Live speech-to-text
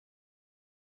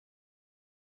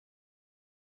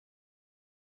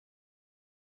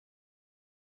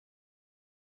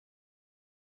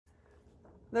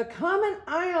The common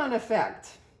ion effect.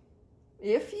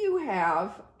 If you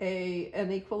have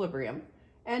an equilibrium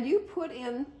and you put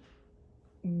in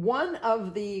one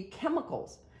of the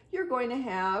chemicals, you're going to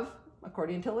have,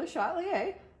 according to Le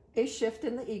Chatelier, a shift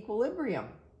in the equilibrium.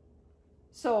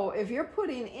 So if you're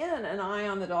putting in an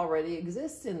ion that already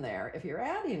exists in there, if you're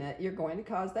adding it, you're going to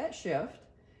cause that shift,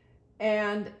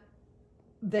 and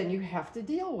then you have to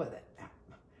deal with it.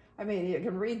 I mean, you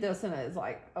can read this and it's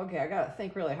like, okay, I got to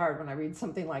think really hard when I read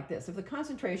something like this. If the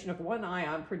concentration of one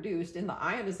ion produced in the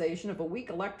ionization of a weak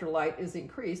electrolyte is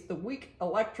increased, the weak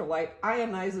electrolyte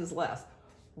ionizes less.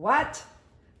 What?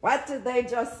 What did they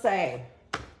just say?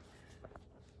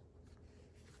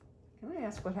 Can I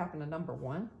ask what happened to number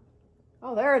 1?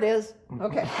 Oh, there it is.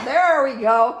 Okay, there we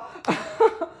go.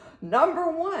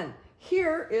 Number 1.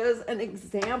 Here is an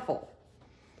example.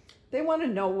 They want to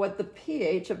know what the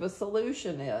pH of a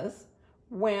solution is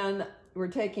when we're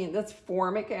taking this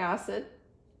formic acid,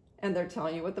 and they're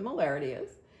telling you what the molarity is.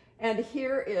 And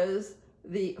here is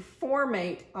the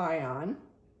formate ion.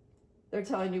 They're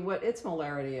telling you what its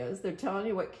molarity is. They're telling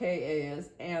you what Ka is,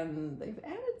 and they've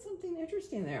added something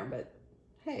interesting there. But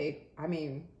hey, I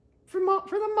mean, for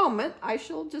the moment, I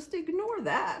shall just ignore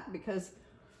that because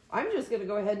I'm just going to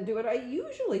go ahead and do what I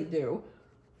usually do.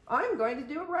 I'm going to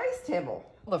do a rice table.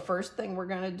 The first thing we're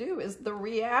going to do is the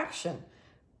reaction.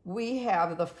 We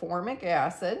have the formic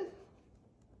acid,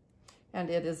 and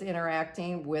it is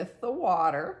interacting with the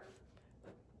water,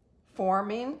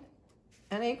 forming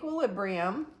an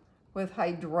equilibrium with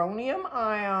hydronium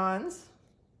ions,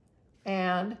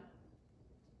 and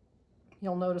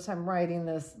you'll notice I'm writing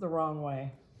this the wrong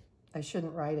way. I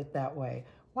shouldn't write it that way.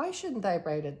 Why shouldn't I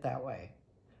write it that way?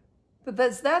 But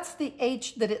that's the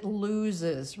H that it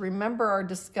loses. Remember our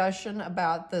discussion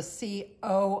about the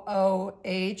COOH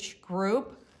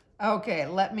group? Okay,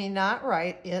 let me not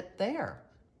write it there.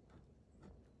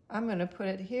 I'm going to put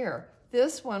it here.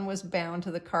 This one was bound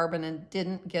to the carbon and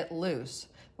didn't get loose.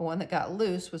 The one that got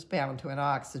loose was bound to an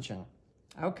oxygen.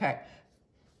 Okay,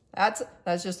 that's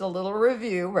just a little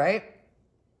review, right?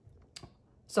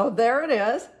 So there it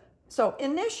is. So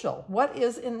initial, what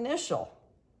is initial?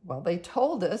 Well, they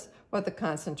told us what the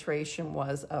concentration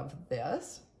was of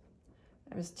this.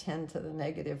 It was 10 to the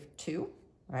negative 2,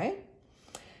 right?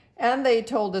 And they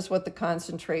told us what the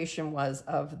concentration was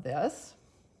of this.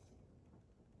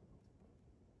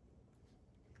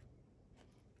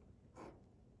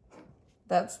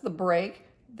 That's the break.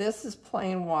 This is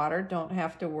plain water. Don't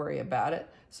have to worry about it.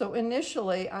 So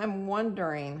initially, I'm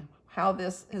wondering how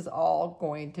this is all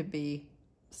going to be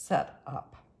set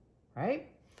up, right?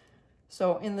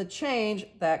 So in the change,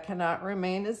 that cannot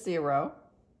remain as 0.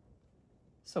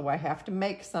 So I have to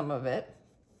make some of it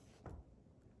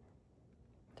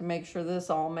to make sure this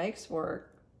all makes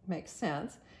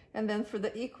sense. And then for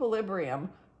the equilibrium,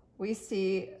 we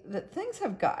see that things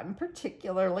have gotten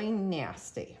particularly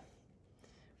nasty.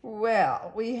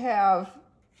 Well, we have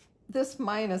this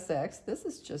minus x. This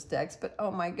is just x, but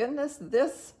oh my goodness,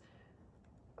 this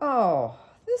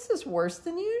is worse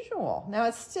than usual. Now,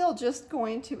 it's still just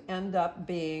going to end up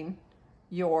being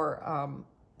your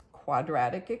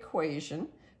quadratic equation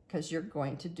because you're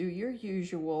going to do your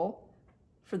usual.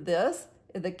 For this,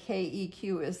 the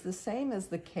KEQ is the same as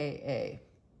the Ka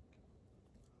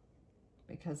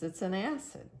because it's an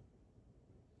acid.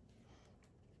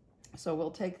 So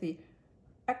we'll take the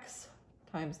x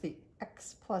times the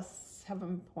x plus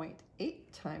 7.8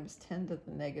 times 10 to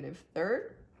the negative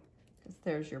 3rd, because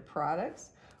there's your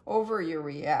products, over your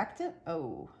reactant.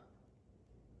 Oh,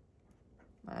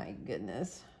 my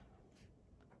goodness.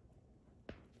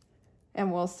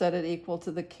 And we'll set it equal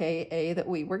to the Ka that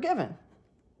we were given.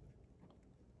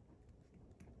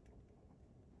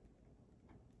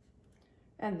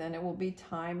 And then it will be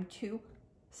time to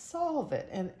solve it.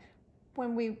 And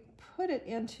when we put it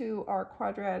into our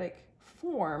quadratic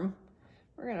form,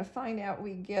 we're going to find out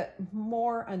we get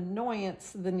more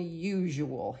annoyance than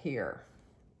usual here.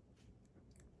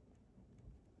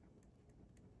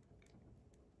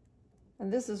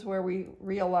 And this is where we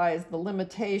realize the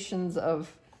limitations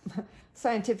of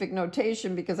scientific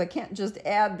notation, because I can't just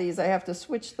add these. I have to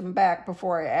switch them back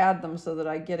before I add them so that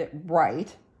I get it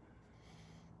right.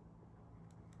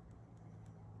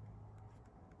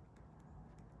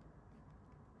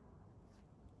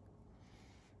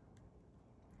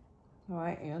 So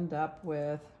I end up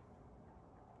with,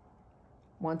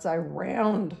 once I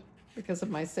round, because of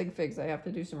my sig figs, I have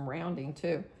to do some rounding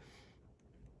too.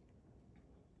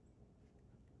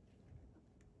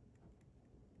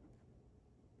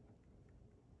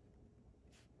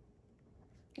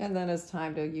 And then it's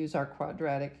time to use our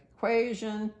quadratic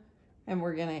equation, and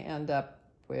we're going to end up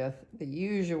with the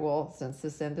usual. Since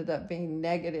this ended up being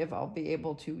negative, I'll be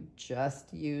able to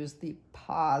just use the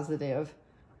positive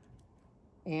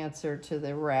answer to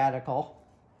the radical.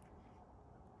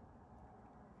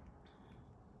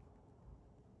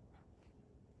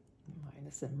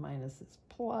 Minus and minus is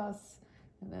plus,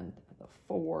 and then the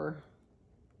 4.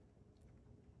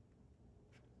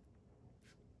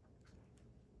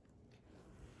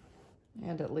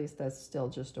 And at least that's still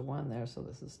just a 1 there, so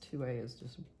this is 2a is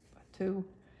just 2.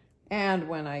 And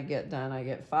when I get done, I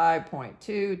get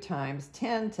 5.2 times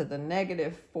 10 to the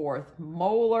negative 4th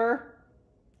molar.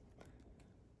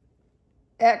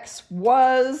 X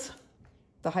was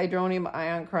the hydronium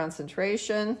ion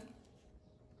concentration.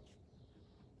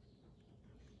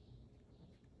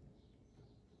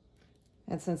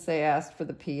 And since they asked for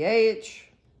the pH,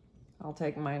 I'll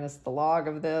take minus the log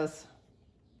of this.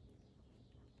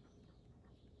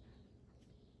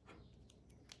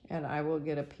 And I will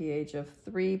get a pH of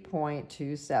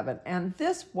 3.27. And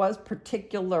this was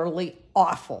particularly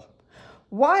awful.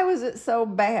 Why was it so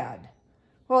bad?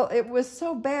 Well, it was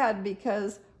so bad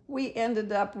because we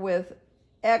ended up with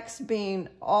X being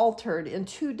altered in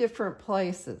 2 different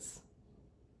places.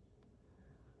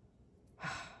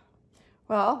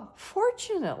 Well,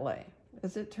 fortunately,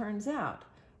 as it turns out,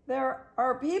 there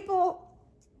are people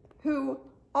who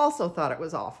also thought it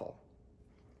was awful.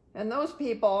 And those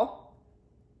people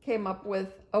came up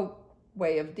with a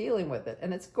way of dealing with it.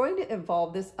 And it's going to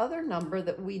involve this other number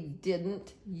that we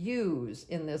didn't use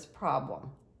in this problem.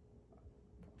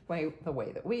 The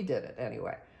way that we did it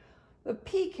anyway. The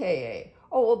pKa,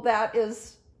 oh, well, that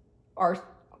is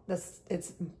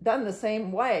it's done the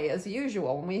same way as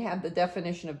usual. When we had the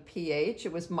definition of pH,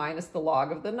 it was minus the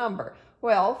log of the number.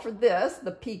 Well, for this,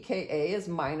 the pKa is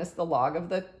minus the log of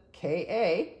the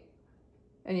Ka.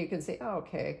 And you can see, oh,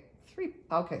 okay,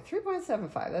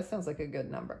 3.75, that sounds like a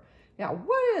good number. Now,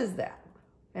 what is that?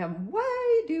 And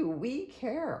why do we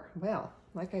care? Well,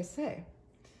 like I say,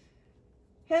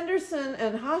 Henderson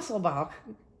and Hasselbalch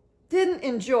didn't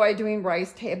enjoy doing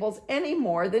rice tables any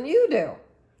more than you do.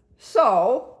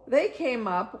 So they came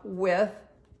up with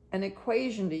an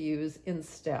equation to use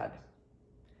instead.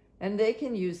 And they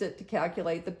can use it to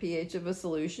calculate the pH of a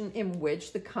solution in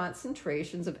which the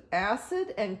concentrations of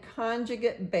acid and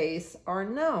conjugate base are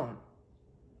known.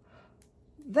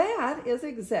 That is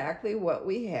exactly what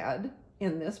we had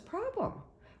in this problem.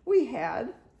 We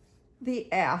had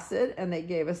the acid, and they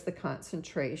gave us the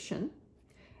concentration,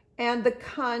 and the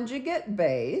conjugate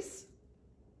base,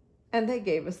 and they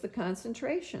gave us the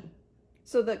concentration.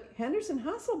 So the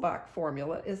Henderson-Hasselbalch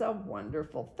formula is a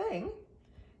wonderful thing,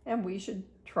 and we should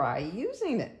try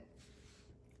using it.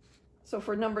 So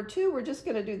for number 2, we're just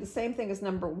going to do the same thing as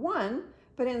number 1,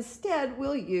 but instead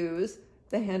we'll use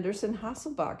the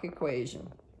Henderson-Hasselbalch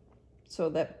equation. So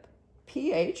that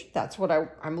pH, that's what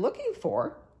I'm looking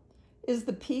for, is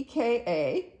the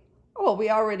pKa. Well,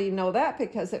 we already know that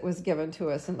because it was given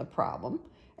to us in the problem.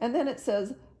 And then it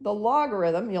says the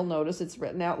logarithm, you'll notice it's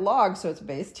written out log, so it's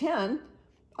base 10,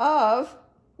 of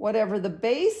whatever the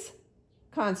base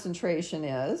concentration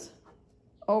is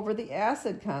over the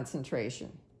acid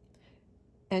concentration.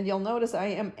 And you'll notice I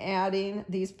am adding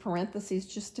these parentheses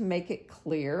just to make it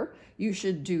clear. You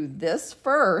should do this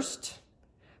first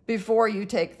before you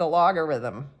take the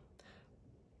logarithm.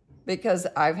 Because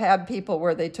I've had people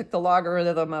where they took the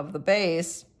logarithm of the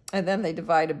base and then they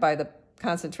divided by the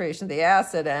concentration of the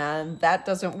acid, and that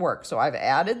doesn't work. So I've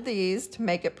added these to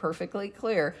make it perfectly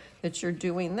clear that you're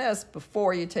doing this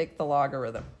before you take the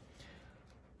logarithm.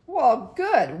 Well,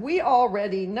 good. We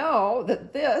already know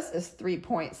that this is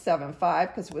 3.75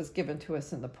 because it was given to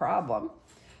us in the problem.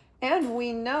 And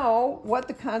we know what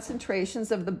the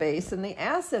concentrations of the base and the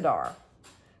acid are.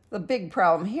 The big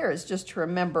problem here is just to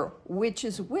remember which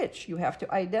is which. You have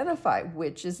to identify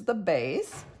which is the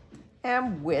base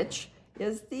and which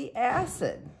is the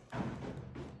acid.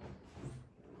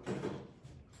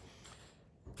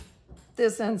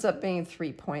 This ends up being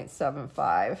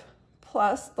 3.75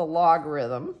 plus the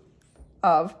logarithm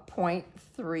of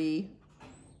 0.312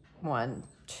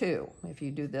 if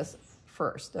you do this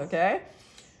first, okay?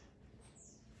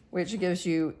 Which gives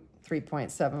you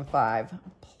 3.75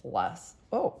 plus,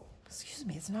 oh, excuse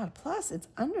me, it's not a plus, it's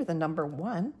under the number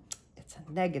 1. It's a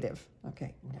negative.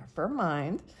 Okay, never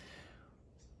mind.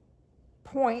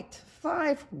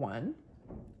 0.51.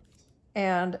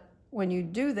 And when you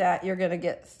do that, you're going to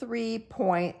get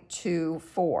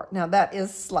 3.24. Now, that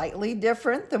is slightly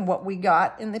different than what we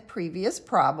got in the previous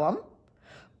problem,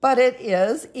 but it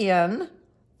is in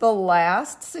the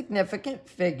last significant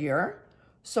figure,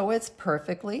 so it's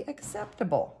perfectly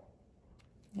acceptable.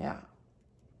 Yeah.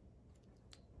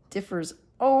 Differs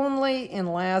only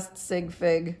in last sig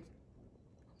fig.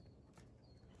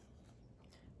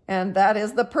 And that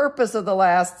is the purpose of the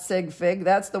last sig fig.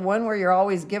 That's the one where you're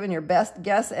always giving your best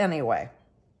guess anyway.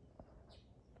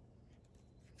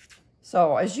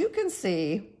 So as you can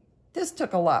see, this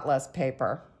took a lot less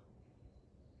paper,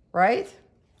 right?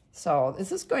 So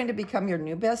this is going to become your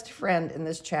new best friend in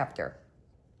this chapter.